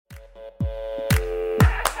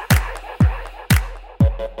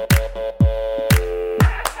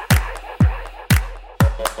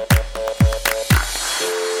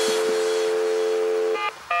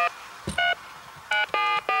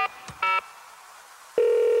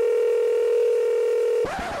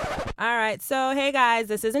All right, so hey guys,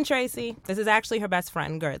 this isn't Tracy. This is actually her best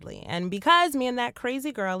friend, Girdley. And because me and that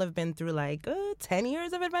crazy girl have been through 10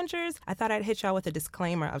 years of adventures, I thought I'd hit y'all with a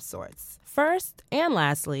disclaimer of sorts. First and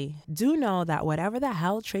lastly, do know that whatever the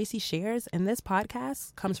hell Tracy shares in this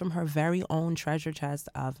podcast comes from her very own treasure chest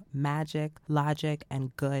of magic, logic,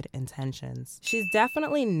 and good intentions. She's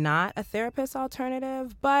definitely not a therapist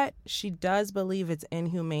alternative, but she does believe it's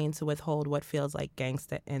inhumane to withhold what feels like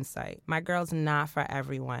gangsta insight. My girl's not for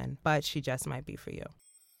everyone, but she just might be for you.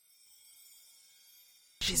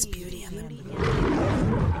 She's beauty and the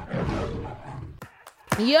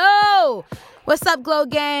Yo! What's up, Glow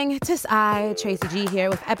Gang? Tis I, Tracy G,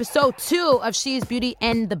 here with episode 2 of She's Beauty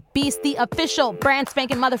and the Beast, the official brand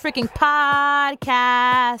spanking motherfreaking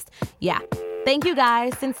podcast. Yeah. Thank you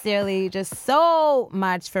guys, sincerely, just so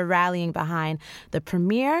much for rallying behind the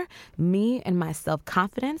premiere. Me and my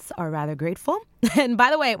self-confidence are rather grateful. And by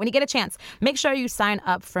the way, when you get a chance, make sure you sign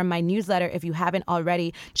up for my newsletter if you haven't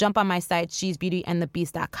already. Jump on my site,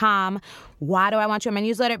 shesbeautyandthebeast.com. Why do I want you on my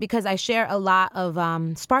newsletter? Because I share a lot of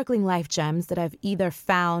sparkling life gems that I've either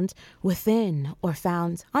found within or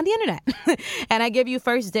found on the internet. And I give you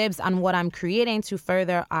first dibs on what I'm creating to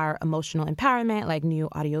further our emotional empowerment, like new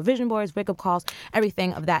audio vision boards, wake-up calls,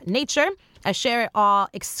 everything of that nature. I share it all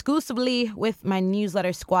exclusively with my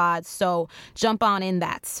newsletter squad, so jump on in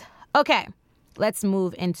that. Okay. Let's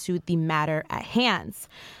move into the matter at hand.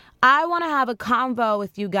 I want to have a convo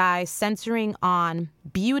with you guys centering on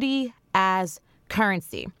beauty as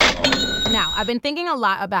currency. Now, I've been thinking a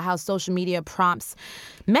lot about how social media prompts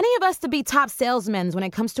many of us to be top salesmen when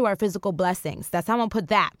it comes to our physical blessings. That's how I'm going to put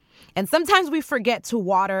that. And sometimes we forget to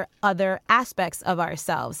water other aspects of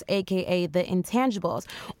ourselves, aka the intangibles.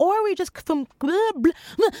 Or we just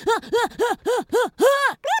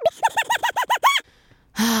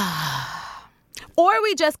Or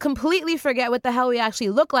we just completely forget what the hell we actually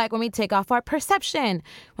look like when we take off our perception,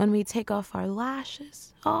 when we take off our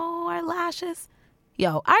lashes. Oh, our lashes.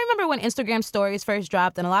 Yo, I remember when Instagram stories first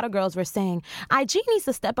dropped and a lot of girls were saying, IG needs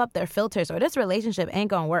to step up their filters or this relationship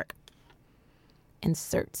ain't gonna work.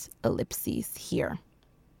 Insert ellipses here.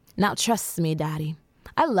 Now, trust me, daddy,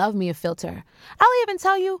 I love me a filter. I'll even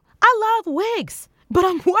tell you, I love wigs. But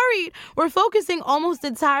I'm worried we're focusing almost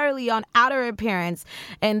entirely on outer appearance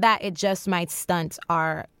and that it just might stunt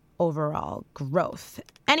our overall growth.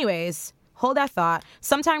 Anyways, hold that thought.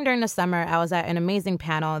 Sometime during the summer, I was at an amazing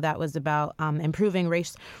panel that was about improving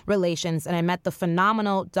race relations, and I met the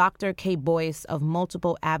phenomenal Dr. Kay Boyce of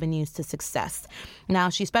Multiple Avenues to Success. Now,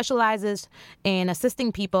 she specializes in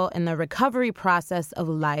assisting people in the recovery process of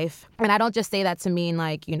life. And I don't just say that to mean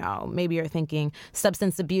maybe you're thinking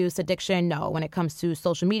substance abuse, addiction. No, when it comes to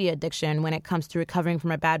social media addiction, when it comes to recovering from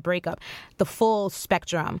a bad breakup, the full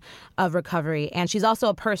spectrum of recovery. And she's also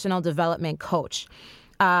a personal development coach.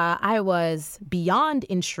 I was beyond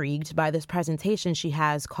intrigued by this presentation she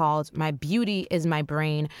has called My Beauty is My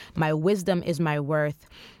Brain, My Wisdom is My Worth.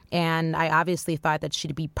 And I obviously thought that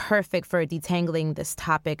she'd be perfect for detangling this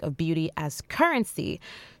topic of beauty as currency.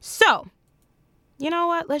 So, you know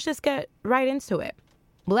what? Let's just get right into it.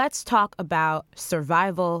 Let's talk about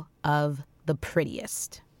survival of the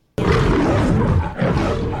prettiest.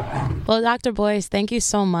 Well, Dr. Boyce, thank you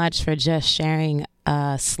so much for just sharing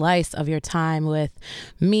a slice of your time with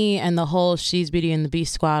me and the whole She's Beauty and the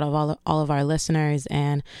Beast squad of all of our listeners.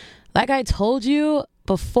 And like I told you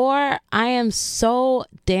before, I am so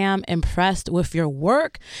damn impressed with your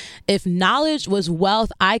work. If knowledge was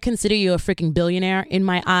wealth, I consider you a freaking billionaire in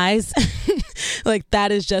my eyes. Like,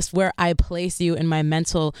 that is just where I place you in my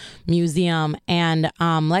mental museum. And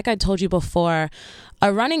like I told you before,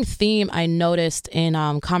 a running theme I noticed in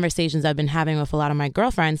conversations I've been having with a lot of my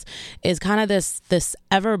girlfriends is kind of this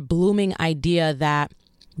ever blooming idea that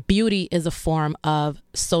beauty is a form of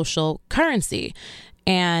social currency.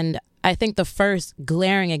 And I think the first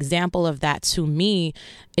glaring example of that to me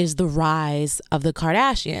is the rise of the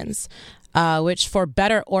Kardashians, which, for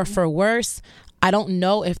better or for worse, I don't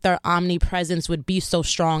know if their omnipresence would be so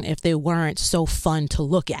strong if they weren't so fun to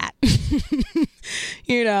look at,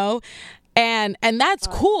 you know? And that's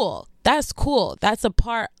cool. That's cool. That's a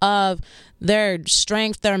part of their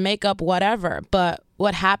strength, their makeup, whatever. But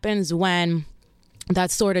what happens when that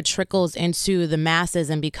sort of trickles into the masses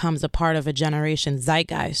and becomes a part of a generation's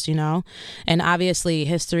zeitgeist, you know? And obviously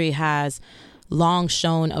history has long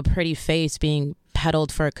shown a pretty face being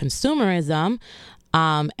peddled for consumerism.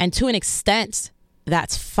 And to an extent,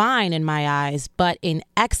 that's fine in my eyes. But in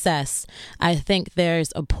excess, I think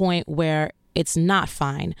there's a point where it's not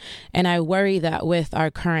fine. And I worry that with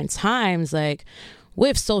our current times, like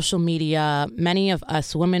with social media, many of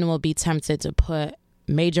us women will be tempted to put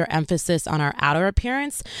major emphasis on our outer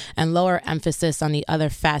appearance and lower emphasis on the other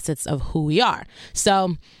facets of who we are.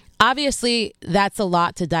 So obviously that's a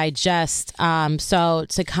lot to digest. So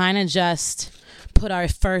to kind of just put our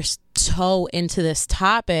first toe into this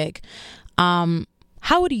topic,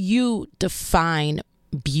 how would you define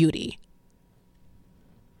beauty?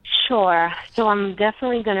 Sure. So I'm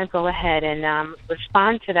definitely going to go ahead and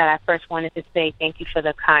respond to that. I first wanted to say thank you for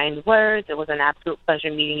the kind words. It was an absolute pleasure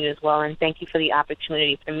meeting you as well, and thank you for the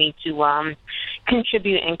opportunity for me to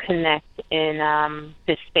contribute and connect in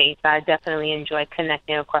this space. I definitely enjoy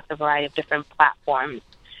connecting across a variety of different platforms.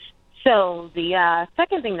 So the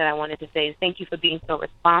second thing that I wanted to say is thank you for being so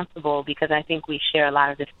responsible, because I think we share a lot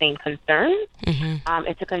of the same concerns. Mm-hmm.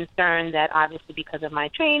 It's a concern that obviously because of my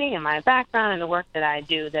training and my background and the work that I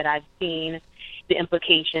do, that I've seen the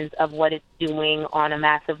implications of what it's doing on a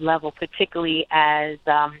massive level, particularly as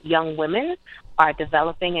young women are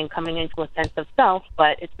developing and coming into a sense of self.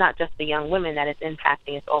 But it's not just the young women that it's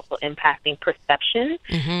impacting, it's also impacting perception,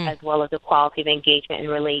 mm-hmm. as well as the quality of engagement and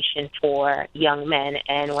relation for young men.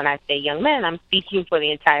 And when I say young men, I'm speaking for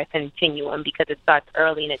the entire continuum, because it starts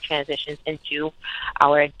early and it transitions into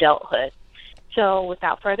our adulthood. So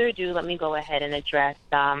without further ado, let me go ahead and address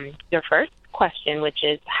your first question, which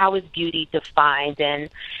is how is beauty defined? And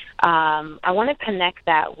I want to connect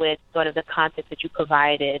that with sort of the context that you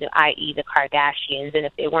provided, i.e. the Kardashians, and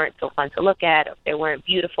if they weren't so fun to look at, if they weren't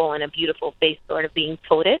beautiful and a beautiful face sort of being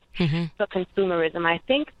touted mm-hmm. for consumerism. I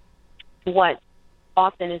think what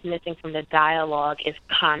often is missing from the dialogue is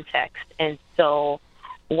context. And so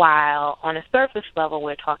while on a surface level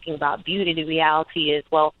we're talking about beauty, the reality is,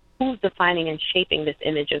 well, who's defining and shaping this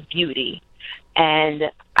image of beauty? And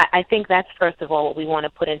I think that's, first of all, what we want to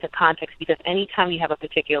put into context, because anytime you have a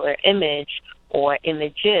particular image or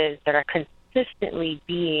images that are consistently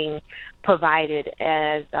being provided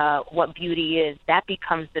as what beauty is, that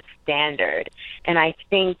becomes the standard. And I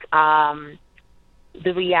think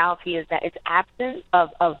the reality is that it's absent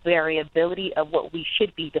of variability of what we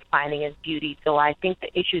should be defining as beauty. So I think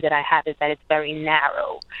the issue that I have is that it's very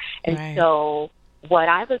narrow. And right. So what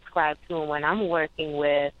I've ascribed to, and when I'm working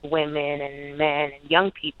with women and men and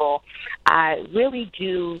young people, I really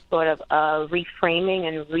do sort of a reframing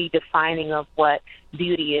and redefining of what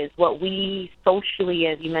beauty is. What we socially,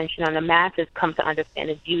 as you mentioned, on the masses come to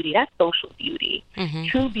understand as beauty, that's social beauty. Mm-hmm.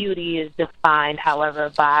 True beauty is defined,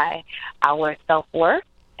 however, by our self-worth.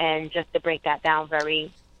 And just to break that down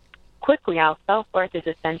very quickly, our self-worth is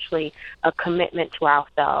essentially a commitment to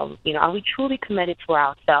ourselves. You know, are we truly committed to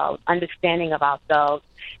ourselves, understanding of ourselves?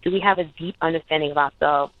 Do we have a deep understanding of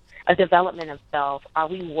ourselves, a development of self? Are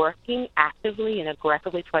we working actively and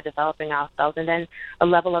aggressively toward developing ourselves? And then a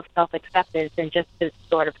level of self-acceptance. And just to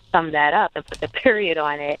sort of sum that up and put the period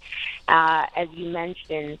on it, as you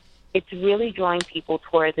mentioned, it's really drawing people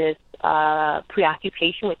toward this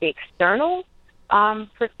preoccupation with the external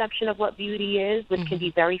perception of what beauty is, which mm-hmm. can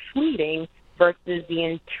be very fleeting, versus the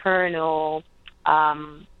internal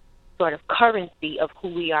sort of currency of who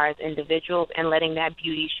we are as individuals, and letting that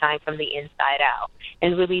beauty shine from the inside out,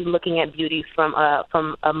 and really looking at beauty from a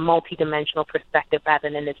multidimensional perspective rather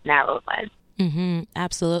than this narrow lens. Mm-hmm,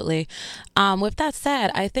 absolutely. With that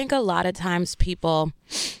said, I think a lot of times people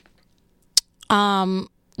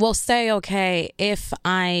will say, okay, if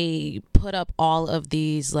I put up all of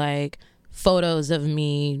these like photos of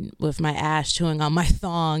me with my ass chewing on my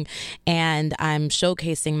thong and I'm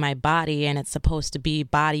showcasing my body, and it's supposed to be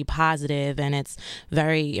body positive and it's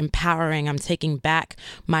very empowering, I'm taking back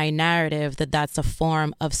my narrative, that's a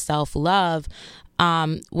form of self-love,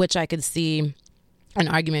 which I could see an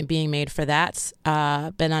argument being made for that.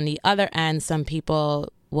 But on the other end, some people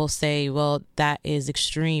will say, well, that is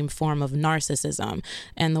extreme form of narcissism.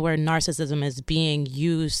 And the word narcissism is being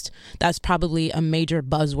used. That's probably a major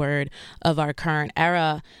buzzword of our current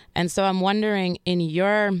era. And so I'm wondering, in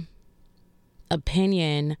your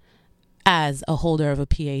opinion, as a holder of a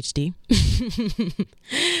PhD,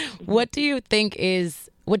 what do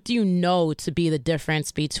you know to be the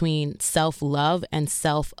difference between self-love and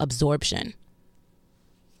self-absorption?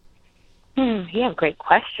 You have great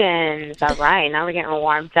questions. All right, now we're getting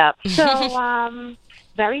warmed up. So,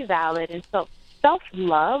 very valid. And so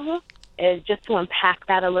self-love is, just to unpack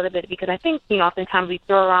that a little bit, because I think, oftentimes we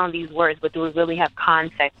throw around these words, but do we really have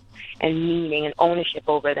context and meaning and ownership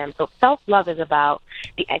over them? So self-love is about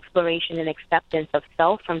the exploration and acceptance of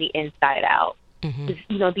self from the inside out.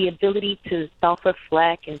 Mm-hmm. The ability to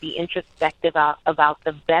self-reflect and be introspective about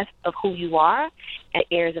the best of who you are and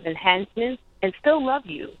areas of enhancement, and still love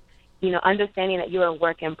you. Understanding that you're a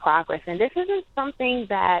work in progress. And this isn't something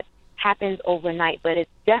that happens overnight, but it's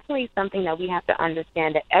definitely something that we have to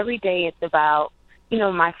understand, that every day it's about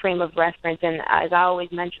my frame of reference. And as I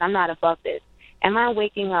always mention, I'm not above this. Am I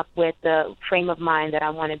waking up with the frame of mind that I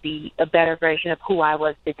want to be a better version of who I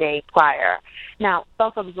was the day prior? Now,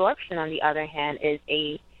 self-absorption, on the other hand, is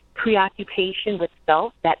a preoccupation with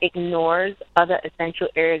self that ignores other essential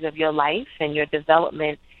areas of your life and your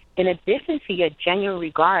development, in addition to your genuine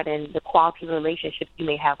regard and the quality of relationships you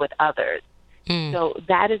may have with others. So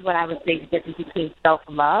that is what I would say is the difference between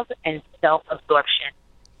self-love and self-absorption.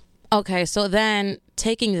 Okay, so then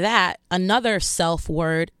taking that, another self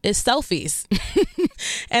word is selfies.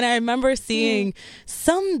 And I remember seeing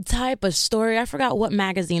some type of story. I forgot what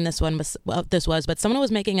magazine this was, but someone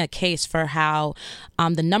was making a case for how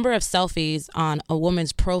the number of selfies on a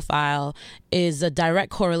woman's profile is a direct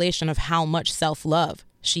correlation of how much self-love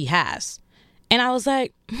she has. And I was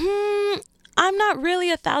like, I'm not really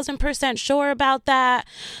 1,000% sure about that,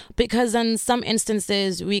 because in some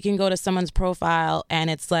instances we can go to someone's profile and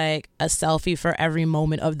it's like a selfie for every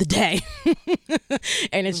moment of the day.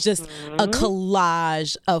 And it's just a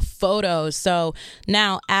collage of photos. So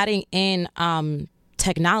now adding in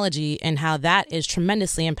technology and how that is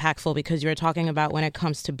tremendously impactful, because you're talking about when it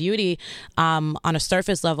comes to beauty, on a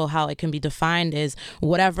surface level, how it can be defined is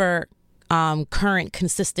whatever current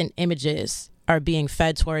consistent images are being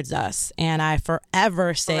fed towards us. And I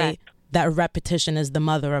forever say that repetition is the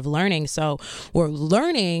mother of learning. So we're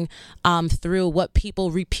learning through what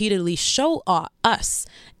people repeatedly show us.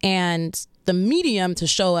 And the medium to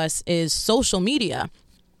show us is social media.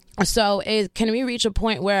 So can we reach a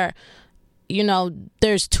point where,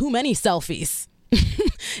 there's too many selfies?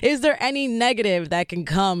 Is there any negative that can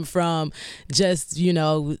come from just,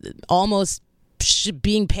 almost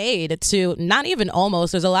being paid to, not even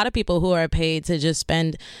almost, there's a lot of people who are paid to just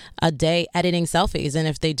spend a day editing selfies, and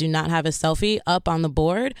if they do not have a selfie up on the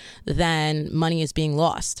board, then money is being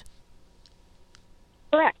lost.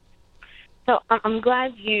 Correct. So I'm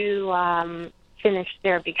glad you finished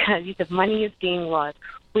there, because you said money is being lost.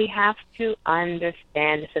 We have to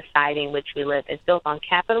understand the society in which we live. It's built on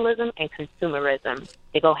capitalism and consumerism.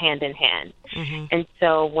 They go hand in hand. And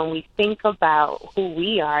so when we think about who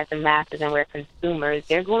we are as the masses and we're consumers,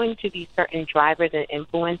 there are going to be certain drivers and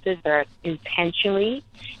influences that are intentionally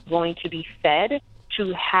going to be fed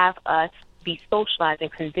to have us be socialized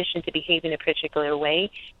and conditioned to behave in a particular way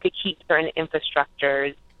to keep certain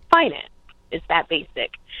infrastructures financed. It's that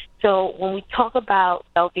basic. So when we talk about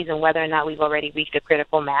selfies and whether or not we've already reached a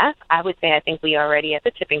critical mass, I would say I think we are already at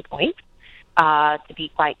the tipping point, to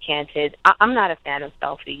be quite candid. I'm not a fan of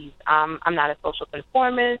selfies. I'm not a social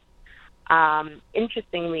conformist.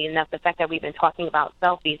 Interestingly enough, the fact that we've been talking about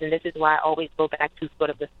selfies, and this is why I always go back to sort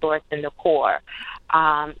of the source and the core.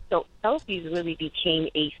 So selfies really became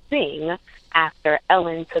a thing after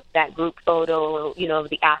Ellen took that group photo, of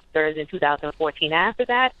the Oscars in 2014. After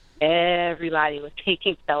that, everybody was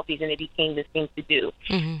taking selfies, and it became this thing to do.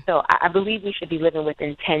 So I believe we should be living with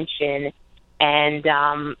intention. And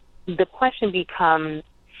the question becomes,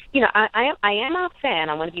 I am a fan.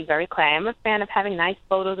 I want to be very clear. I am a fan of having nice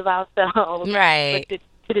photos of ourselves. Right. But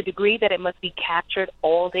to the degree that it must be captured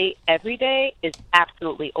all day, every day, is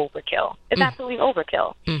absolutely overkill. It's absolutely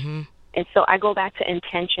overkill. And so I go back to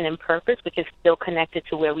intention and purpose, which is still connected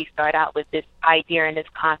to where we start out with this idea and this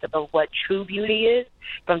concept of what true beauty is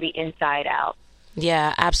from the inside out.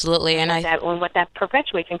 Yeah, absolutely. And what that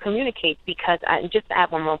perpetuates and communicates, because just to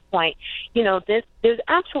add one more point, there's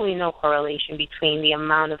absolutely no correlation between the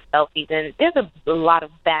amount of selfies, and there's a lot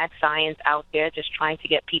of bad science out there just trying to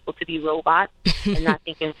get people to be robots and not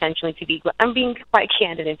think intentionally to be. I'm being quite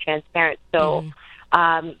candid and transparent. So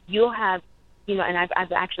you'll have, and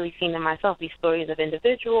I've actually seen them myself, these stories of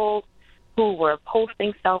individuals who were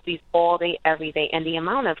posting selfies all day, every day, and the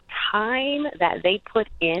amount of time that they put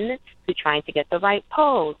in to trying to get the right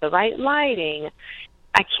pose, the right lighting,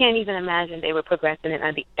 I can't even imagine they were progressing in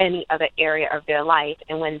any other area of their life.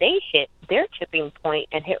 And when they hit their tipping point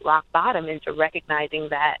and hit rock bottom into recognizing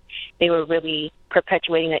that they were really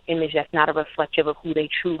perpetuating an image that's not a reflective of who they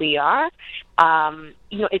truly are,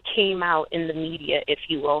 it came out in the media, if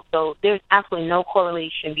you will. So there's absolutely no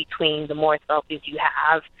correlation between the more selfies you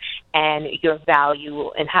have and your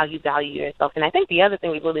value and how you value yourself. And I think the other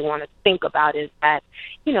thing we really want to think about is that,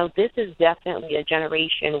 this is definitely a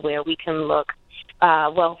generation where we can look,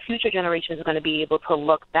 future generations are going to be able to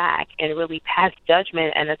look back and really pass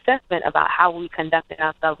judgment and assessment about how we conducted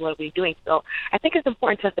ourselves, what we're doing. So I think it's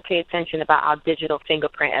important to us to pay attention about our digital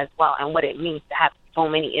fingerprint as well and what it means to have so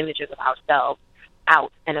many images of ourselves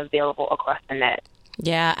out and available across the net.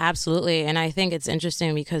 Yeah, absolutely. And I think it's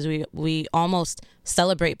interesting because we almost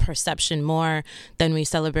celebrate perception more than we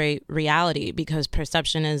celebrate reality, because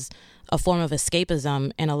perception is a form of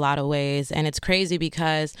escapism in a lot of ways. And it's crazy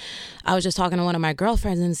because I was just talking to one of my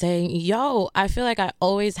girlfriends and saying, yo, I feel like I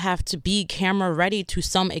always have to be camera ready to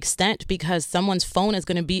some extent, because someone's phone is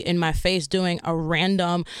going to be in my face doing a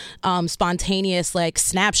random spontaneous like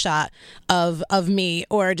snapshot of me,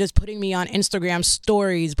 or just putting me on Instagram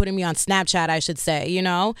stories, putting me on Snapchat, I should say. You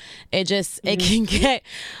know, it can get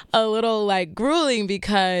a little like grueling,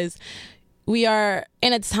 because we are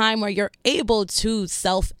in a time where you're able to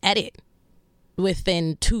self-edit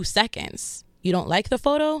within 2 seconds. You don't like the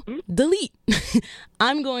photo? Delete.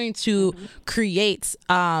 I'm going to create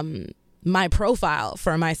my profile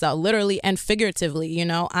for myself, literally and figuratively. You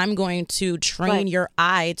know, I'm going to train your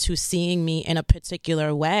eye to seeing me in a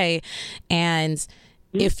particular way. And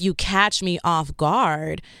if you catch me off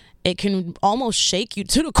guard, it can almost shake you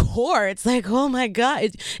to the core. It's like, oh my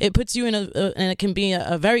God, it puts you in and it can be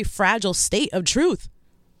a very fragile state of truth.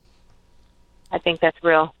 I think that's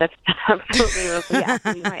real. That's absolutely real. So you're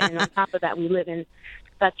absolutely right. And on top of that, we live in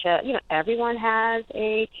such a, everyone has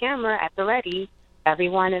a camera at the ready.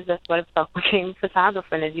 Everyone is a sort of self-proclaimed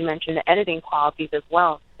photographer, and as you mentioned, the editing qualities as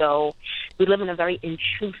well. So we live in a very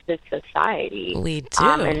intrusive society. We do.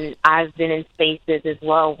 And I've been in spaces as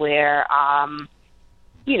well where,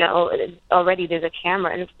 already there's a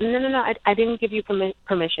camera. And no, I didn't give you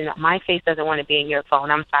permission. My face doesn't want to be in your phone.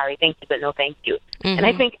 I'm sorry. Thank you, but no thank you. Mm-hmm. And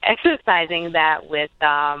I think exercising that with,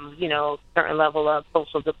 certain level of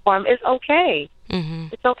social decorum is okay. Mm-hmm.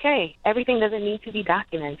 It's okay. Everything doesn't need to be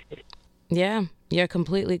documented. Yeah, you're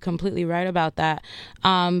completely right about that.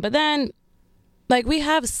 But then, like, we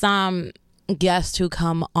have some guests who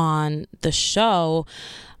come on the show,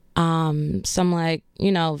 some like,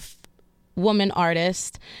 woman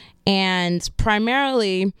artists, and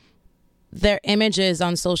primarily their images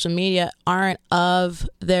on social media aren't of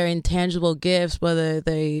their intangible gifts, whether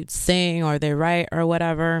they sing or they write or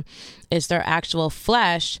whatever. It's their actual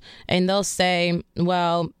flesh. And they'll say,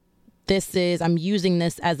 well, I'm using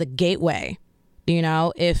this as a gateway.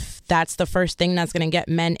 If that's the first thing that's going to get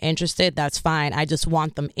men interested, that's fine. I just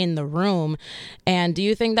want them in the room. And do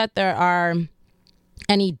you think that there are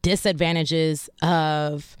any disadvantages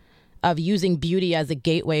of using beauty as a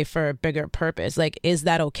gateway for a bigger purpose? Like, is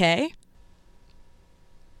that okay?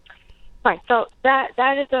 Right. So that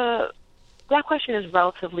question is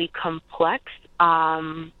relatively complex.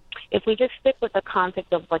 If we just stick with the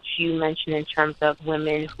context of what you mentioned in terms of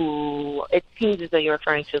women who, it seems as though you're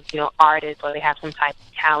referring to, artists, or they have some type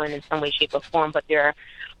of talent in some way, shape, or form, but they're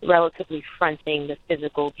relatively fronting the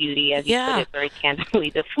physical beauty, as you put it very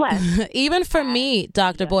candidly, the flesh. Even for me,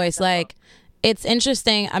 Dr. Boyce, like, it's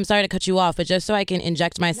interesting. I'm sorry to cut you off, but just so I can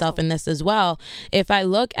inject myself in this as well. If I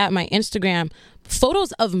look at my Instagram,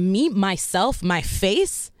 photos of me, myself, my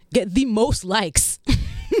face get the most likes.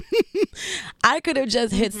 I could have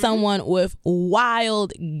just hit someone with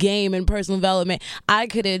wild game and personal development. I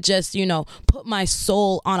could have just, put my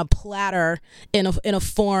soul on a platter in a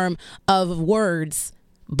form of words.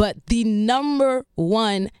 But the number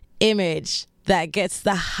one image that gets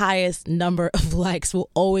the highest number of likes will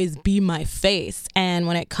always be my face. And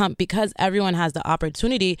when it comes, because everyone has the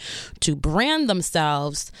opportunity to brand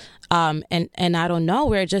themselves, and I don't know,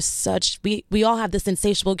 we're just we all have this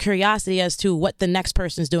insatiable curiosity as to what the next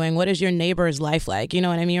person's doing. What is your neighbor's life like? You know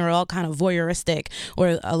what I mean? We're all kind of voyeuristic,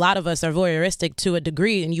 or a lot of us are voyeuristic to a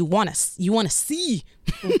degree, and you want to see, you want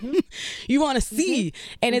to see.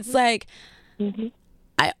 And it's like,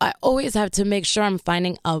 I always have to make sure I'm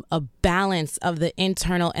finding a balance of the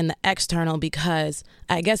internal and the external, because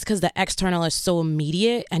I guess because the external is so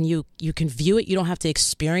immediate and you can view it. You don't have to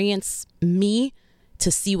experience me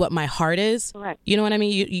to see what my heart is. Correct. You know what I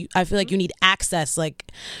mean? I feel like you need access,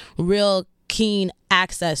 like real keen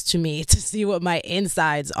access to me to see what my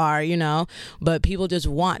insides are, but people just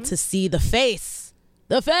want to see the face.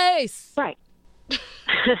 Right.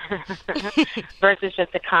 Versus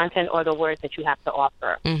just the content or the words that you have to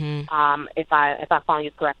offer. If I follow you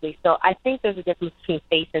correctly. So I think there's a difference between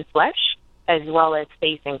face and flesh, as well as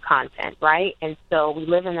face and content, right? And so we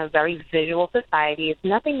live in a very visual society. It's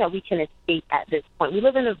nothing that we can escape at this point. We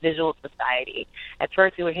live in a visual society. At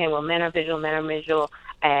first we were hearing, well, men are visual,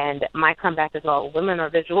 and my comeback is, well, women are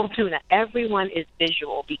visual too. Now, everyone is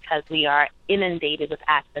visual because we are inundated with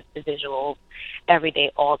access to visuals every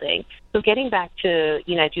day, all day. So getting back to, as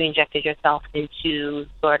you injected yourself into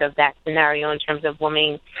sort of that scenario in terms of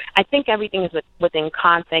women, I think everything is within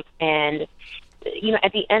context. And,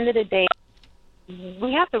 at the end of the day,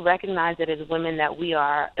 we have to recognize that as women that we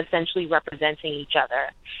are essentially representing each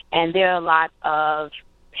other. And there are a lot of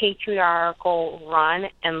patriarchal run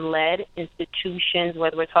and led institutions,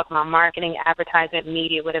 whether we're talking about marketing, advertisement,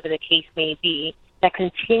 media, whatever the case may be, that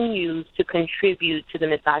continues to contribute to the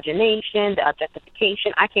misogynation, the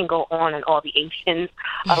objectification. I can go on and all the Asians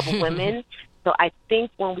of women. So I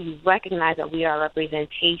think when we recognize that we are a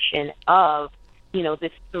representation of,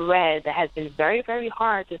 this thread that has been very, very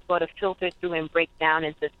hard to sort of filter through and break down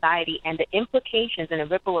in society, and the implications and the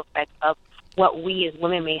ripple effects of what we as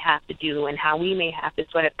women may have to do and how we may have to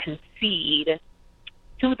sort of concede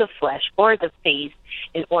to the flesh or the face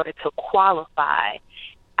in order to qualify.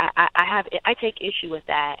 I take issue with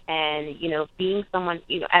that, and being someone,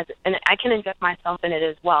 and I can inject myself in it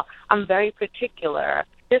as well. I'm very particular.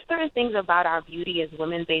 There's certain things about our beauty as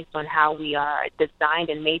women based on how we are designed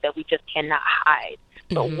and made that we just cannot hide.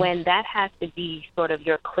 But when that has to be sort of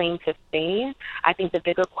your claim to fame, I think the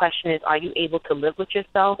bigger question is, are you able to live with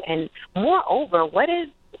yourself? And moreover, what is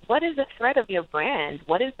the thread of your brand?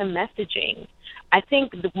 What is the messaging? I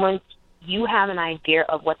think once you have an idea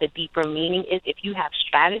of what the deeper meaning is, if you have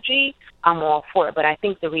strategy, I'm all for it. But I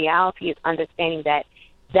think the reality is understanding that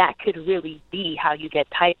could really be how you get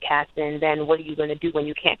typecast, and then what are you going to do when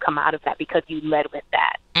you can't come out of that because you led with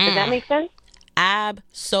that? Does that make sense?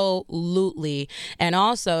 Absolutely. And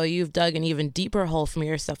also, you've dug an even deeper hole for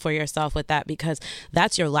yourself with that, because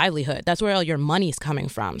that's your livelihood. That's where all your money's coming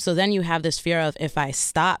from. So then you have this fear of, if I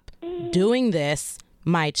stop doing this,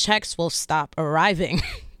 my checks will stop arriving.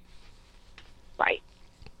 Right.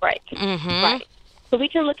 Right. So we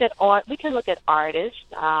can look at artists,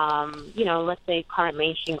 let's say current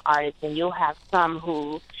mainstream artists, and you'll have some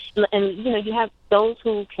who, you have those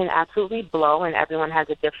who can absolutely blow, and everyone has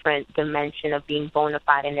a different dimension of being bona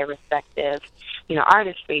fide in their respective,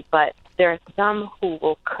 artistry. But there are some who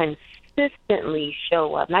will consistently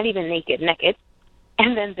show up, not even naked.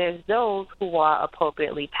 And then there's those who are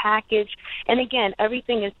appropriately packaged. And again,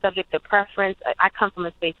 everything is subject to preference. I come from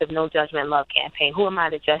a space of no judgment love campaign. Who am I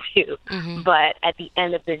to judge you? But at the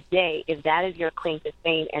end of the day, if that is your claim to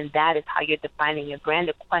fame and that is how you're defining your brand,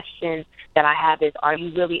 the question that I have is, are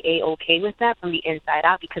you really A-okay with that from the inside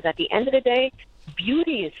out? Because at the end of the day,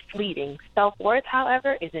 beauty is fleeting. Self-worth,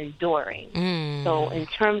 however, is enduring. So in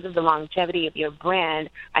terms of the longevity of your brand,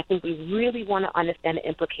 I think we really want to understand the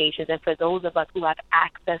implications. And for those of us who have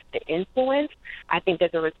access to influence, I think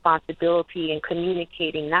there's a responsibility in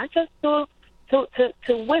communicating not just to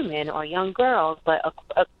women or young girls, but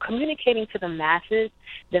communicating to the masses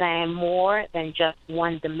that I am more than just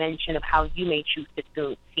one dimension of how you may choose to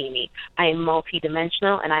see me. I am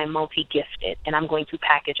multidimensional and I am multi-gifted, and I'm going to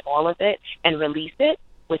package all of it and release it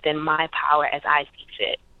within my power as I see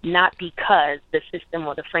fit, not because the system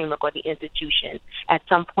or the framework or the institution. At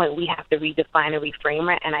some point, we have to redefine and reframe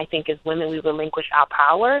it, and I think as women, we relinquish our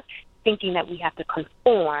power thinking that we have to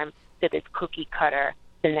conform to this cookie-cutter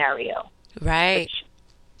scenario. Right.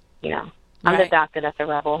 Which, I'm the doctor that's a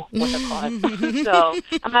rebel with a cause. So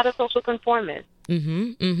I'm not a social conformist.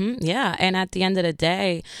 Yeah. And at the end of the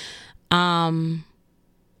day, I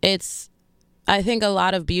think a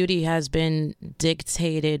lot of beauty has been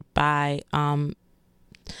dictated by,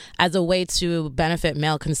 as a way to benefit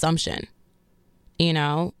male consumption,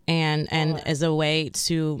 and as a way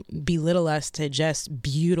to belittle us to just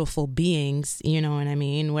beautiful beings, you know what I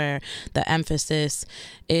mean? Where the emphasis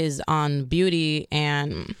is on beauty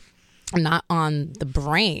and not on the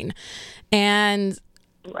brain. And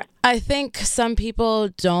I think some people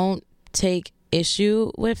don't take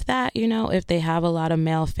issue with that. If they have a lot of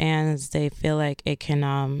male fans, they feel like it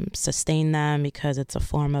can sustain them because it's a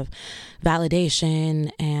form of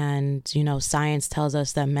validation. And science tells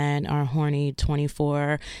us that men are horny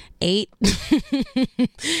 24/8.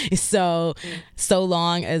 So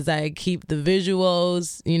long as I keep the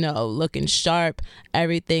visuals looking sharp,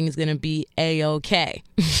 everything's gonna be A-okay.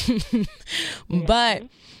 But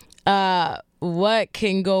what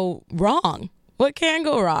can go wrong? What can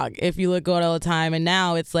go wrong if you look good all the time? And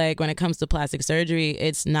now it's like, when it comes to plastic surgery,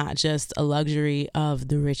 it's not just a luxury of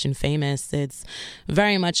the rich and famous. It's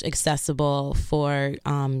very much accessible for,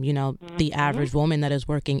 the average woman that is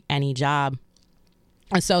working any job.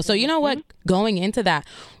 So you know what, going into that,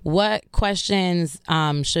 what questions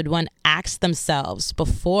should one ask themselves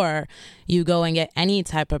before you go and get any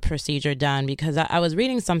type of procedure done? Because I was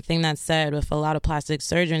reading something that said with a lot of plastic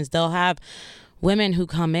surgeons, they'll have women who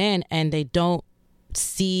come in and they don't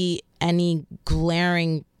see any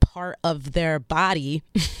glaring part of their body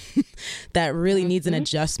that really needs an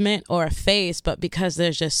adjustment or a face, but because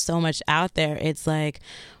there's just so much out there, it's like,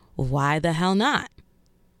 why the hell not?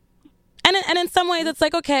 And in some ways, it's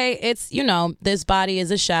like, okay, it's, you know, this body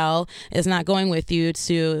is a shell. It's not going with you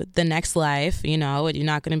to the next life. You know, you're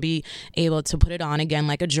not going to be able to put it on again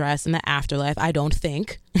like a dress in the afterlife, I don't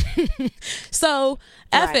think. So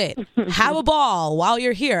F it. Have a ball while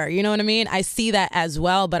you're here. You know what I mean? I see that as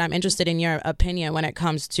well, but I'm interested in your opinion when it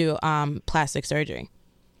comes to plastic surgery.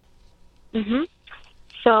 Mm-hmm.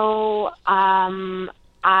 So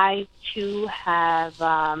I, too, have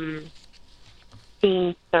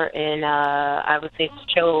seen certain, I would say,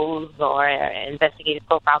 shows or investigative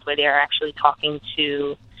profiles where they're actually talking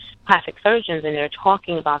to plastic surgeons, and they're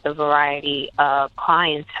talking about the variety of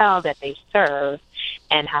clientele that they serve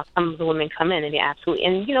and how some of the women come in and they absolutely,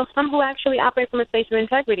 and, you know, some who actually operate from a space of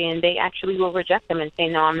integrity, and they actually will reject them and say,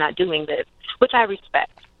 no, I'm not doing this, which I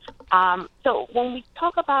respect. So when we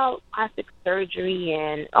talk about plastic surgery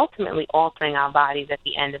and ultimately altering our bodies at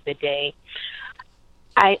the end of the day,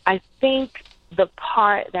 I think the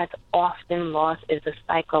part that's often lost is the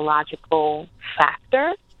psychological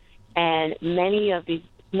factor, and many of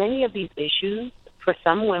these issues, for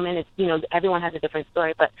some women, it's, you know, everyone has a different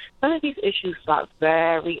story, but some of these issues start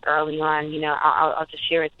very early on. You know, I'll just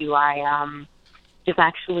share with you. I just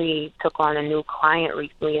actually took on a new client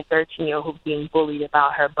recently, a 13-year-old who's being bullied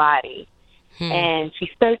about her body. And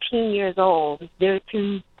she's 13 years old.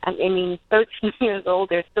 13 years old,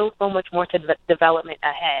 there's still so much more to development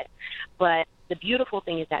ahead. But the beautiful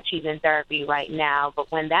thing is that she's in therapy right now.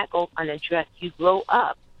 But when that goes unaddressed, you grow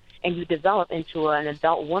up and you develop into an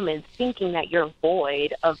adult woman thinking that you're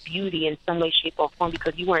void of beauty in some way, shape, or form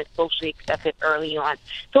because you weren't socially accepted early on.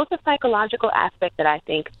 So it's a psychological aspect that I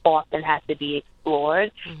think often has to be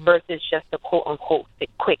explored versus just a quote-unquote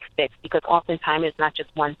quick fix, because oftentimes it's not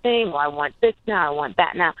just one thing, or I want this now, I want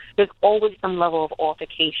that now. There's always some level of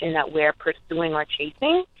altercation that we're pursuing or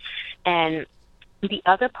chasing. And the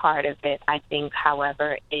other part of it, I think,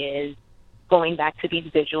 however, is going back to these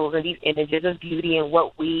visuals and these images of beauty and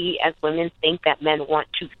what we as women think that men want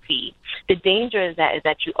to see. The danger is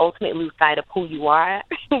that you ultimately lose sight of who you are,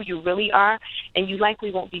 who you really are, and you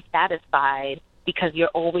likely won't be satisfied because you're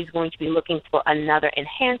always going to be looking for another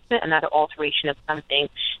enhancement, another alteration of something.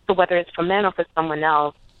 So whether it's for men or for someone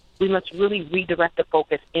else, we must really redirect the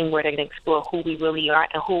focus inward and explore who we really are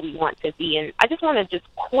and who we want to be. And I just want to just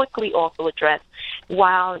quickly also address,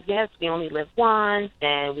 while, yes, we only live once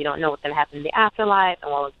and we don't know what's going to happen in the afterlife,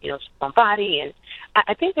 and, well, you know, it's just one body. And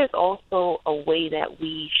I think there's also a way that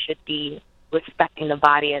we should be respecting the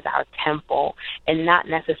body as our temple and not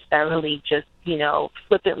necessarily just, you know,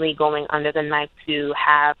 flippantly going under the knife to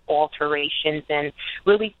have alterations, and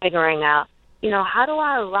really figuring out, you know, how do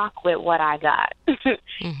I rock with what I got?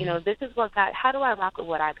 You know, this is what God, how do I rock with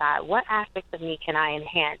what I got? What aspects of me can I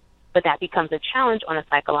enhance? But that becomes a challenge on a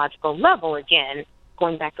psychological level, again,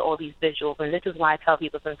 going back to all these visuals. And this is why I tell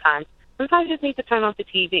people sometimes you just need to turn off the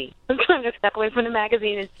TV. Sometimes just step away from the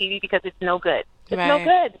magazine and TV because it's no good. It's no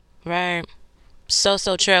good. Right. So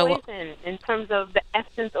true. Poison in terms of the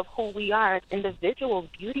essence of who we are as individuals.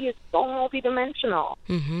 Beauty is so multidimensional.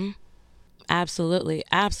 Absolutely,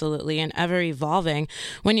 and ever evolving.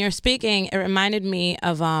 When you're speaking, it reminded me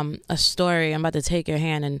of a story. I'm about to take your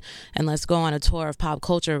hand and let's go on a tour of pop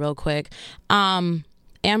culture real quick.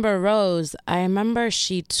 Amber Rose, I remember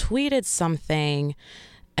she tweeted something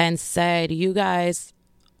and said, you guys,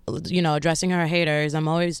 you know, addressing her haters,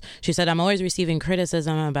 she said, I'm always receiving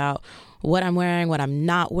criticism about what I'm wearing, what I'm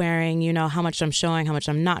not wearing, you know, how much I'm showing, how much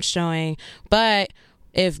I'm not showing. But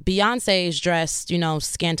if Beyonce is dressed, you know,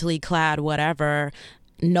 scantily clad, whatever,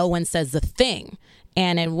 no one says a thing.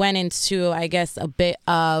 And it went into, I guess, a bit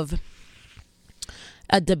of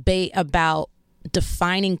a debate about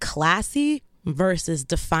defining classy versus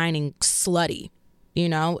defining slutty, you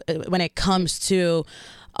know, when it comes to,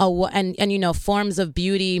 and you know, forms of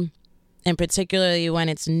beauty, and particularly when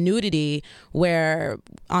it's nudity, where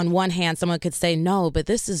on one hand, someone could say, no, but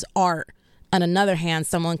this is art. On another hand,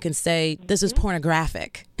 someone can say, this is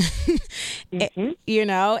pornographic, you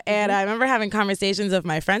know? And I remember having conversations with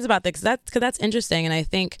my friends about this because that's interesting. And I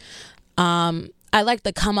think I like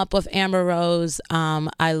the come up of Amber Rose.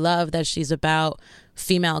 I love that she's about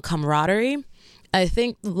female camaraderie. I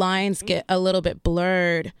think lines get a little bit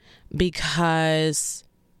blurred because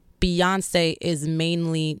Beyonce is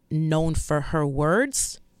mainly known for her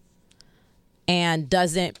words and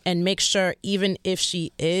make sure, even if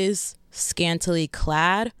she is scantily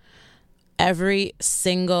clad, every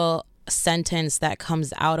single sentence that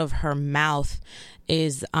comes out of her mouth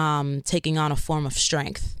is taking on a form of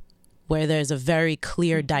strength, where there's a very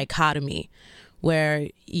clear dichotomy where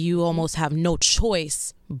you almost have no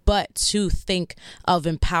choice but to think of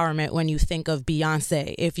empowerment when you think of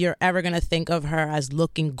Beyonce. If you're ever going to think of her as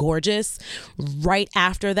looking gorgeous, right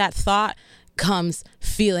after that thought comes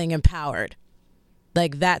feeling empowered.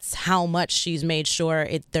 Like, that's how much she's made sure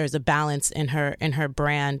there's a balance in her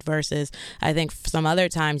brand, versus I think some other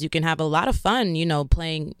times you can have a lot of fun,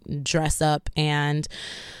 playing dress up and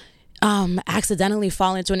accidentally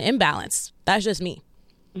fall into an imbalance. That's just me.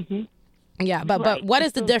 Mm-hmm. Yeah, but what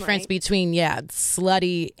is the difference between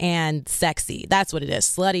slutty and sexy? That's what it is,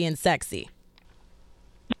 slutty and sexy.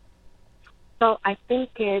 So I think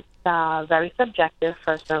it's very subjective,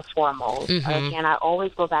 first and foremost. Mm-hmm. Again, I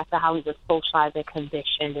always go back to how we were socialized and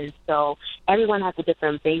conditioned. And so everyone has a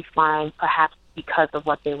different baseline, perhaps because of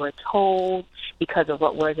what they were told, because of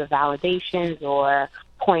what words of validations or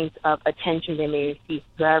points of attention they may receive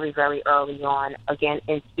very, very early on, again,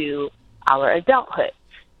 into our adulthood.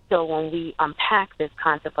 So when we unpack this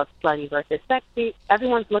concept of slutty versus sexy,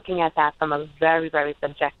 everyone's looking at that from a very, very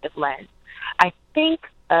subjective lens. I think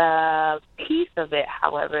a piece of it,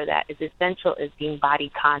 however, that is essential is being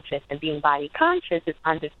body conscious. And being body conscious is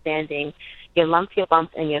understanding your lumps, your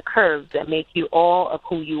bumps, and your curves that make you all of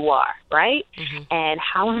who you are, right? Mm-hmm. And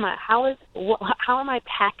how am I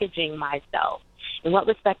packaging myself? In what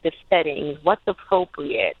respective settings? What's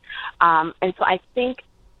appropriate? And so I think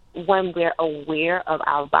when we're aware of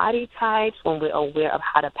our body types, when we're aware of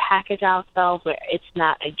how to package ourselves, where it's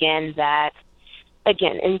not, again,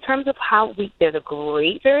 in terms of how there's a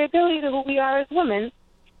great variability to who we are as women,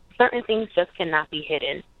 certain things just cannot be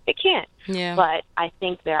hidden. It can't. Yeah. But I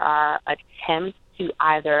think there are attempts to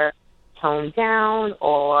either tone down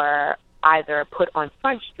or either put on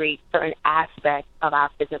Front Street certain aspects of our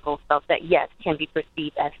physical self that, yes, can be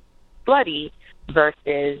perceived as slutty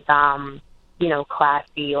versus,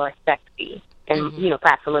 classy or sexy and, mm-hmm.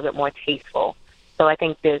 Perhaps a little bit more tasteful. So I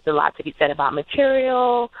think there's a lot to be said about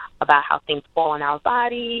material, about how things fall on our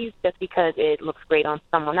bodies. Just because it looks great on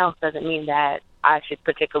someone else doesn't mean that I should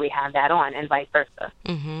particularly have that on, and vice versa.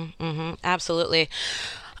 Mm-hmm, mm-hmm, absolutely.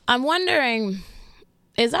 I'm wondering,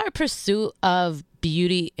 is our pursuit of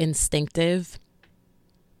beauty instinctive?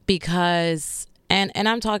 Because, and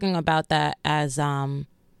I'm talking about that as a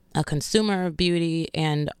consumer of beauty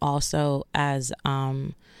and also as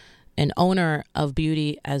an owner of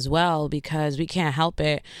beauty as well, because we can't help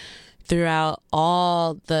it. Throughout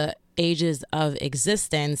all the ages of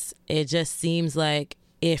existence, it just seems like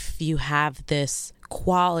if you have this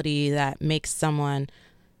quality that makes someone,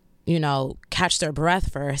 catch their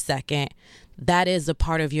breath for a second, that is a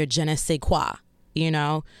part of your je ne sais quoi,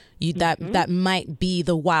 Mm-hmm. that might be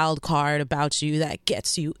the wild card about you that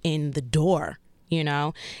gets you in the door.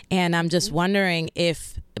 And I'm just wondering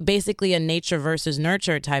if basically a nature versus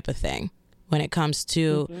nurture type of thing when it comes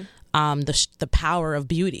to the power of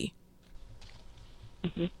beauty.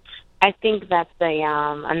 Mm-hmm. I think that's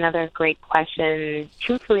another great question.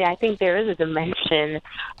 Truthfully, I think there is a dimension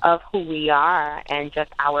of who we are and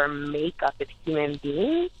just our makeup as human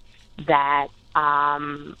beings that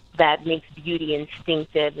makes beauty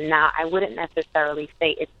instinctive. Now, I wouldn't necessarily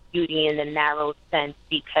say it's beauty in the narrow sense,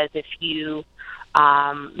 because if you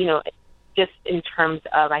just in terms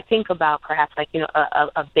of, I think about perhaps like,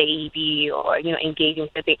 a baby or, engaging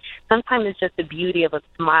with a baby. Sometimes it's just the beauty of a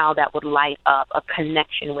smile that would light up a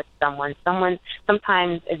connection with someone.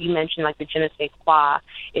 Sometimes, as you mentioned, like the je ne sais quoi,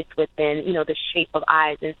 it's within, the shape of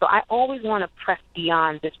eyes. And so I always want to press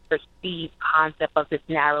beyond this perceived concept of this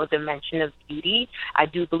narrow dimension of beauty. I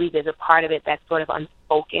do believe there's a part of it that's sort of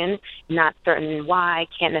unspoken, not certain why,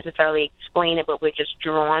 can't necessarily explain it, but we're just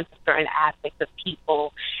drawn to certain aspects of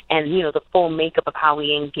people and, the full makeup of how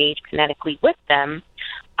we engage kinetically with them.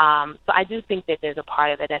 So I do think that there's a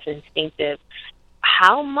part of it that's instinctive.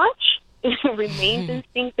 How much remains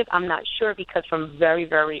instinctive, I'm not sure, because from very,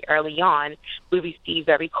 very early on, we receive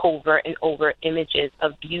very covert and overt images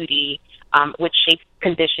of beauty, which shapes,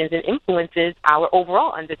 conditions, and influences our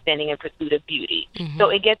overall understanding and pursuit of beauty. Mm-hmm. So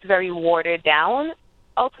it gets very watered down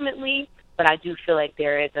ultimately, but I do feel like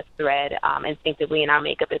there is a thread instinctively in our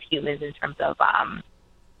makeup as humans in terms of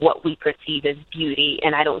what we perceive as beauty,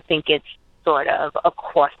 and I don't think it's sort of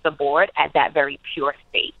across the board at that very pure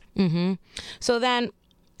state. Mm-hmm. So then,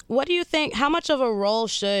 what do you think, how much of a role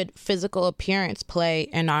should physical appearance play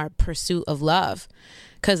in our pursuit of love?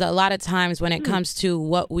 Because a lot of times when it comes to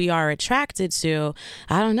what we are attracted to,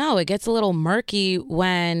 I don't know, it gets a little murky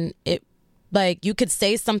when it, like, you could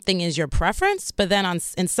say something is your preference, but then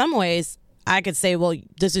in some ways, I could say, well,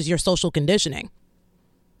 this is your social conditioning.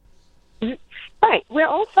 Right. We're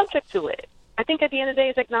all subject to it. I think at the end of the day,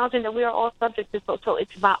 it's acknowledging that we are all subject to, so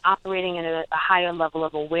it's about operating at a higher level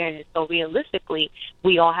of awareness. So realistically,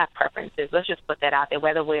 we all have preferences. Let's just put that out there,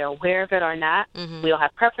 whether we're aware of it or not. Mm-hmm. We all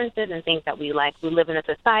have preferences and things that we like. We live in a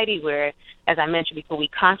society where, as I mentioned before, we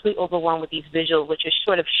constantly overwhelmed with these visuals, which is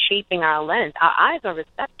sort of shaping our lens. Our eyes are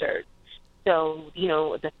receptors. So,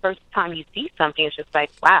 the first time you see something, it's just like,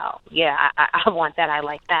 wow, yeah, I want that, I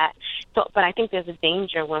like that. So, but I think there's a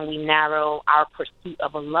danger when we narrow our pursuit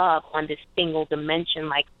of a love on this single dimension,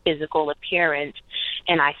 like physical appearance.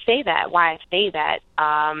 And I say that, why I say that,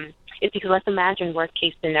 is because let's imagine worst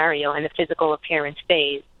case scenario in the physical appearance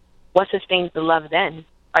phase. What sustains the love then?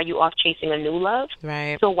 Are you off chasing a new love?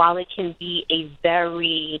 Right. So while it can be a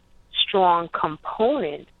very strong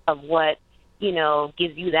component of what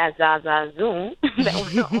gives you that zaza zoom that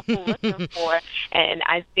we're all looking for. And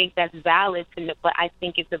I think that's valid, but I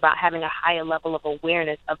think it's about having a higher level of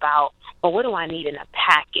awareness about, well, what do I need in a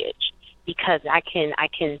package? Because I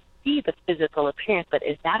can see the physical appearance, but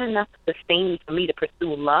is that enough to sustain me for me to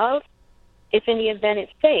pursue love? If in the event it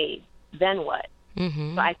fades, then what?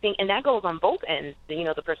 Mm-hmm. So I think, and that goes on both ends,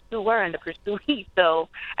 the pursuer and the pursuee. So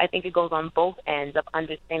I think it goes on both ends of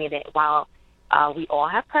understanding that while we all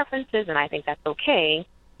have preferences, and I think that's okay,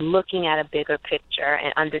 looking at a bigger picture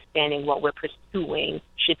and understanding what we're pursuing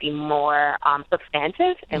should be more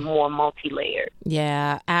substantive and more multi-layered.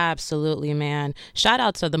 Yeah, absolutely, man. Shout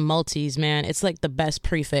out to the multis, man. It's like the best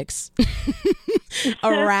prefix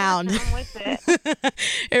around. I'm with it.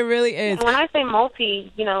 It really is. And when I say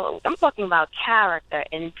multi, I'm talking about character,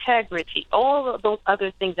 integrity, all of those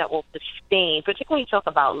other things that will sustain, particularly when you talk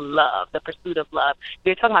about love, the pursuit of love. If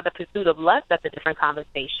you're talking about the pursuit of lust, that's a different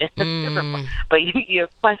conversation. But your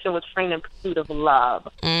question was framed in pursuit of love,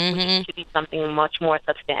 which should be something much more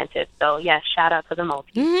substantive. So, yes, shout out to the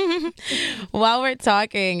multi. While we're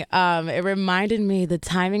talking, it reminded me the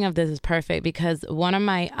timing of this is perfect because one of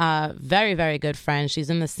my very, very good friends, she's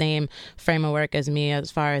in the same frame of work as me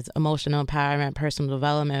as far as emotional empowerment, personal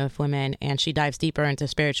development with women, and she dives deeper into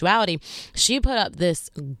spirituality. She put up this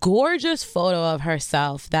gorgeous photo of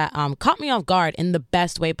herself that caught me off guard in the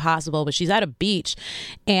best way possible, but she's at a beach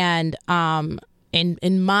and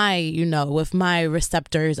in my, with my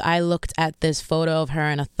receptors, I looked at this photo of her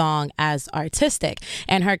in a thong as artistic.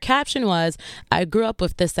 And her caption was, I grew up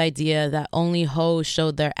with this idea that only hoes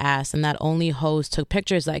showed their ass and that only hoes took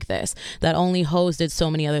pictures like this, that only hoes did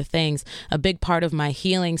so many other things. A big part of my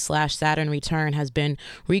healing / Saturn return has been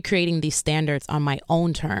recreating these standards on my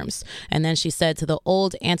own terms. And then she said, to the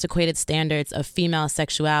old antiquated standards of female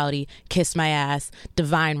sexuality, kiss my ass,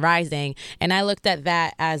 divine rising. And I looked at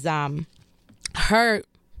that as her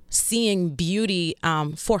seeing beauty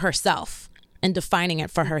for herself and defining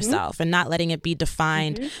it for herself and not letting it be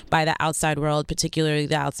defined by the outside world, particularly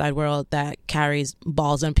the outside world that carries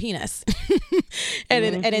balls and penis.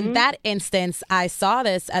 And in that instance, I saw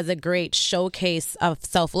this as a great showcase of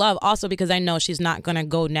self-love, also because I know she's not going to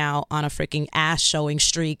go now on a freaking ass showing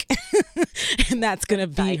streak and that's going to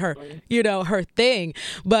be her, her thing.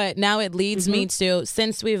 But now it leads me to,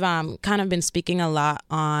 since we've kind of been speaking a lot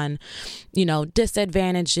on,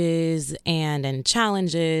 disadvantages and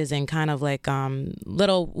challenges and kind of like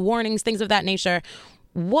little warnings, things of that nature.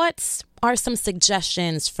 What are some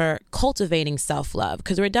suggestions for cultivating self-love?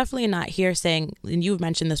 Because we're definitely not here saying, and you've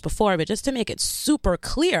mentioned this before, but just to make it super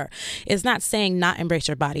clear, it's not saying not embrace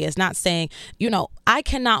your body. It's not saying, I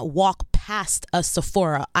cannot walk past a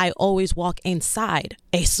Sephora. I always walk inside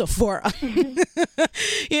a Sephora.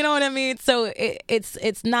 You know what I mean? So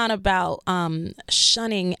it's not about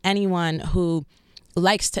shunning anyone who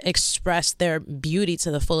likes to express their beauty to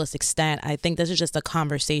the fullest extent. I think this is just a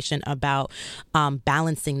conversation about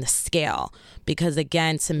balancing the scale. Because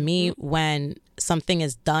again, to me, when something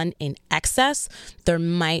is done in excess, there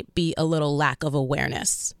might be a little lack of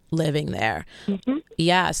awareness living there.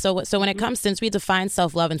 Yeah. So when it comes, since we define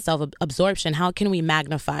self-love and self-absorption, how can we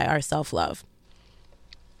magnify our self-love?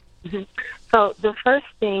 So the first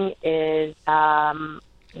thing is,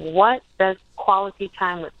 what does quality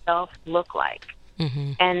time with self look like?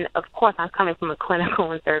 And of course, I'm coming from a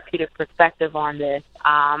clinical and therapeutic perspective on this,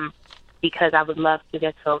 because I would love to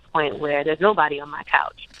get to a point where there's nobody on my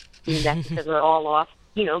couch. And that's because we're all off,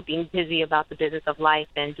 being busy about the business of life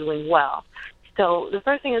and doing well. So the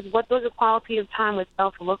first thing is, what does the quality of time with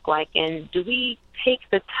self look like? And do we take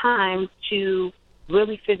the time to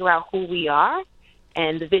really figure out who we are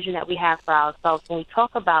and the vision that we have for ourselves? When we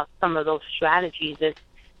talk about some of those strategies, it's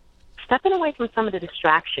stepping away from some of the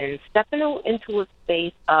distractions, stepping into a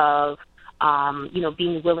space of,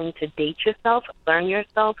 being willing to date yourself, learn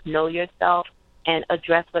yourself, know yourself, and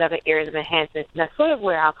address whatever areas of enhancement. And that's sort of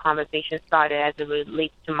where our conversation started as it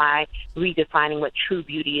relates to my redefining what true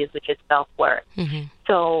beauty is, which is self-worth. Mm-hmm.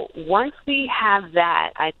 So once we have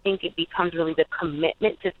that, I think it becomes really the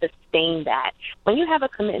commitment to sustain that. When you have a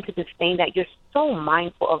commitment to sustain that, you're so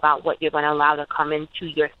mindful about what you're going to allow to come into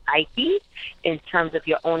your psyche in terms of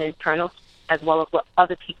your own internal, as well as what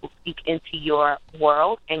other people speak into your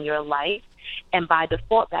world and your life. And by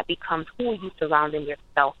default, that becomes who are you surrounding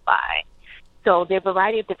yourself by. So there are a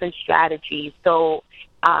variety of different strategies. So,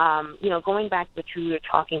 going back to what you were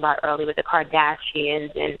talking about earlier with the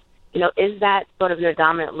Kardashians, and, is that sort of your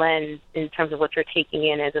dominant lens in terms of what you're taking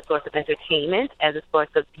in as a source of entertainment, as a source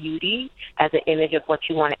of beauty, as an image of what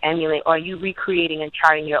you want to emulate? Or are you recreating and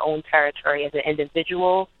charting your own territory as an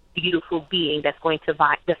individual, beautiful being that's going to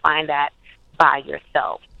define that by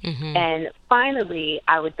yourself? Mm-hmm. And finally,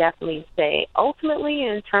 I would definitely say, ultimately,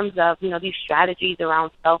 in terms of, these strategies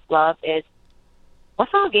around self-love, is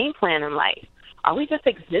what's our game plan in life? Are we just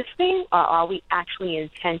existing, or are we actually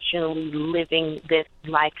intentionally living this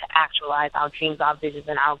life to actualize our dreams, our visions,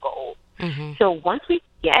 and our goals? Mm-hmm. So once we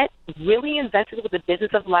get really invested with the business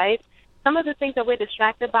of life, some of the things that we're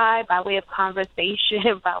distracted by way of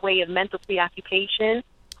conversation, by way of mental preoccupation,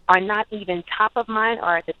 are not even top of mind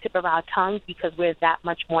or at the tip of our tongues, because we're that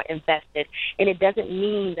much more invested. And it doesn't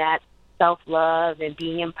mean that self-love and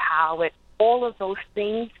being empowered, all of those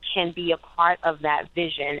things can be a part of that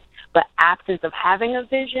vision. But absence of having a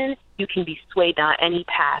vision, you can be swayed down any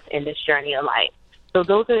path in this journey of life. So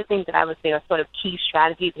those are the things that I would say are sort of key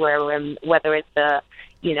strategies, whether it's a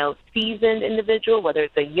seasoned individual, whether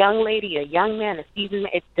it's a young lady, a young man, a seasoned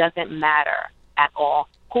man, it doesn't matter at all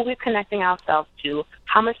who we're connecting ourselves to,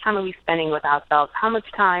 how much time are we spending with ourselves, how much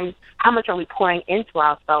are we pouring into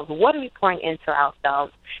ourselves, what are we pouring into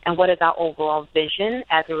ourselves, and what is our overall vision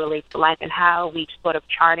as it relates to life, and how are we sort of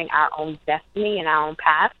charting our own destiny and our own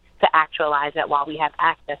path to actualize that while we have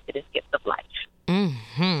access to this gift of life.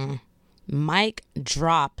 Mm-hmm. Mic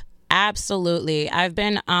drop. Absolutely. I've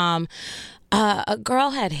been, a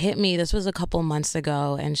girl had hit me, this was a couple months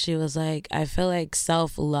ago, and she was like, I feel like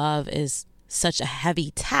self-love is such a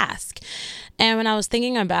heavy task. And when I was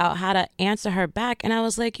thinking about how to answer her back, and I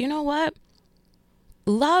was like, you know what?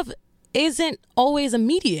 Love isn't always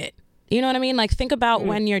immediate. You know what I mean? Like, think about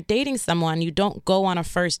when you're dating someone, you don't go on a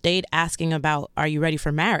first date asking about, are you ready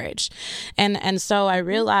for marriage? And so I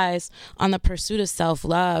realized on the pursuit of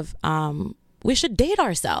self-love, we should date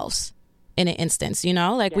ourselves in an instance,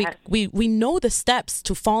 like yes. we know the steps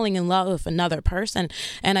to falling in love with another person.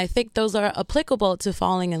 And I think those are applicable to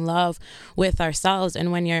falling in love with ourselves.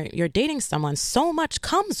 And when you're dating someone, so much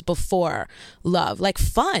comes before love, like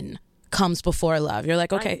fun comes before love. You're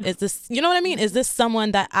like, okay, is this, you know what I mean? Is this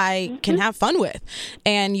someone that I can have fun with?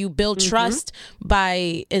 And you build trust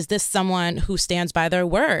by, is this someone who stands by their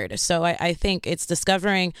word? So I think it's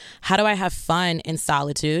discovering, how do I have fun in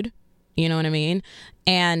solitude? You know what I mean?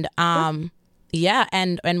 And yeah,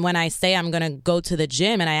 and when I say I'm going to go to the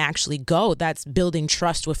gym and I actually go, that's building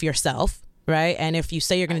trust with yourself, right? And if you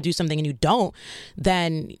say you're going to do something and you don't,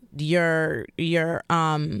 then the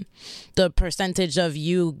percentage of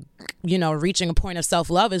you reaching a point of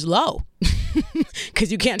self-love is low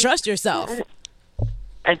because you can't trust yourself.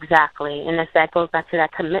 Exactly. And that goes back to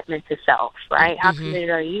that commitment to self, right? How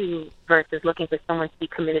committed are you versus looking for someone to be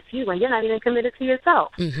committed to you when you're not even committed to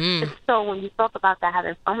yourself? And so when you talk about that,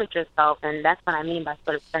 having fun with yourself, and that's what I mean by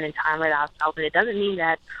sort of spending time with ourselves, and it doesn't mean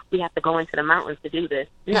that we have to go into the mountains to do this.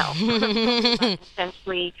 No.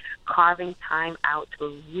 Essentially carving time out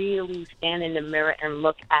to really stand in the mirror and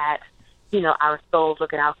look at our souls,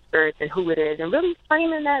 look at our spirits and who it is, and really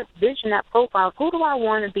framing that vision, that profile. Who do I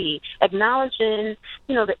want to be? Acknowledging,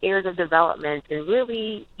 the areas of development, and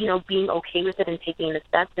really, being okay with it and taking the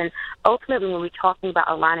steps. And ultimately, when we're talking about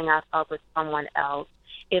aligning ourselves with someone else,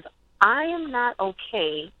 if I am not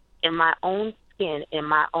okay in my own skin, in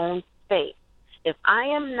my own space, if I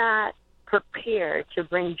am not prepared to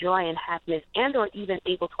bring joy and happiness, and or even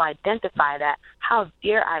able to identify that, how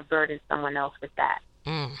dare I burden someone else with that?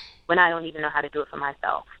 When I don't even know how to do it for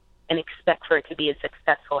myself and expect for it to be a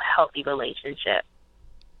successful, healthy relationship.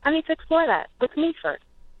 I need to explore that with me first.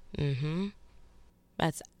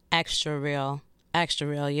 That's extra real. Extra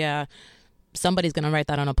real, yeah. Somebody's going to write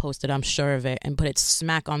that on a Post-it, I'm sure of it, and put it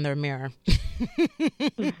smack on their mirror.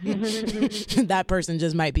 That person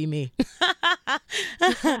just might be me.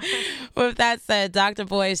 With that said, Dr.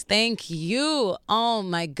 Boyce, thank you. Oh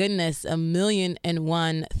my goodness,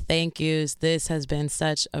 1,000,001 thank yous. This has been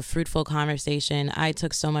such a fruitful conversation. I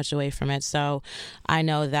took so much away from it. So I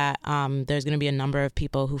know that there's going to be a number of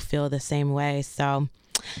people who feel the same way. So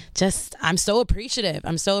I'm so appreciative.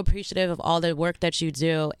 I'm so appreciative of all the work that you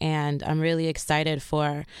do, and I'm really excited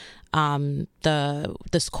for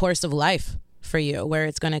this course of life for you, where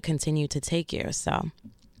it's going to continue to take you. So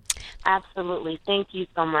absolutely. Thank you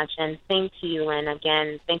so much, and same to you. And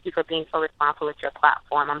again, thank you for being so responsible with your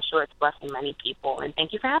platform. I'm sure it's blessing many people, and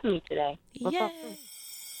thank you for having me today.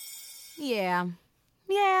 Yeah.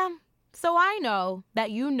 So I know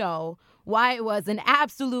that you know why it was an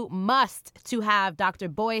absolute must to have Dr.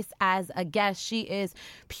 Boyce as a guest. She is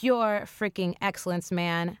pure freaking excellence,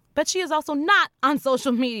 man. But she is also not on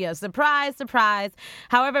social media. Surprise, surprise.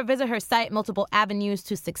 However, visit her site,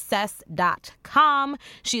 multipleavenues2success.com.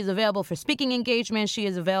 She is available for speaking engagements. She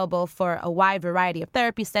is available for a wide variety of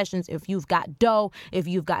therapy sessions. If you've got dough, if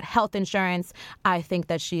you've got health insurance, I think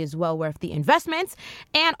that she is well worth the investment.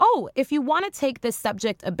 And if you want to take this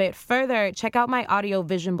subject a bit further, check out my audio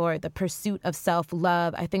vision board, The Pursuit of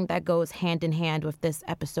Self-Love. I think that goes hand in hand with this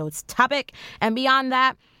episode's topic. And beyond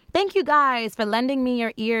that, thank you guys for lending me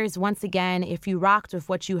your ears once again. If you rocked with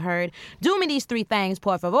what you heard, do me these 3 things,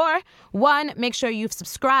 por favor. 1, make sure you've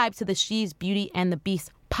subscribed to the She's Beauty and the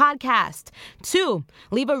Beast podcast. 2,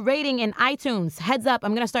 leave a rating in iTunes. Heads up,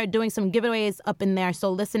 I'm going to start doing some giveaways up in there,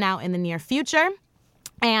 so listen out in the near future.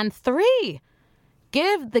 And 3,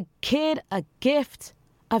 give the kid a gift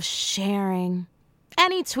of sharing.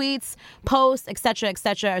 Any tweets, posts, etc.,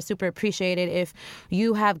 are super appreciated. If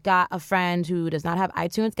you have got a friend who does not have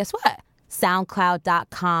iTunes, guess what?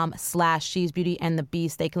 SoundCloud.com/She's Beauty and the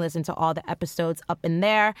Beast. They can listen to all the episodes up in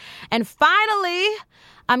there. And finally,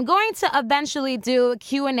 I'm going to eventually do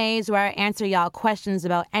Q&As where I answer y'all questions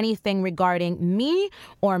about anything regarding me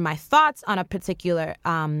or my thoughts on a particular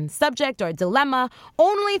subject or dilemma.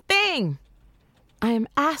 Only thing I am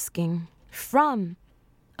asking from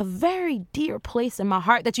a very dear place in my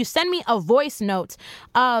heart that you send me a voice note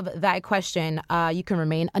of that question. You can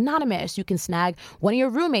remain anonymous. You can snag one of your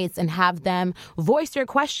roommates and have them voice your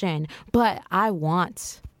question. But I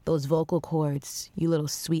want those vocal cords, you little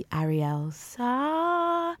sweet Ariels.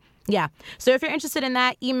 Yeah. So if you're interested in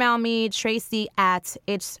that, email me,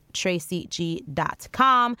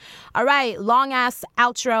 tracy@itstracygg.com. All right. Long ass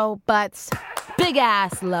outro, but big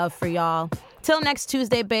ass love for y'all. Till next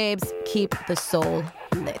Tuesday, babes, keep the soul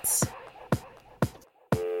lit.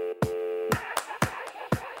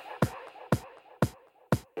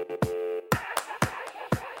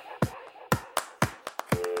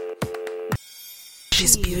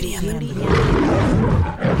 She's Beauty and the Beast.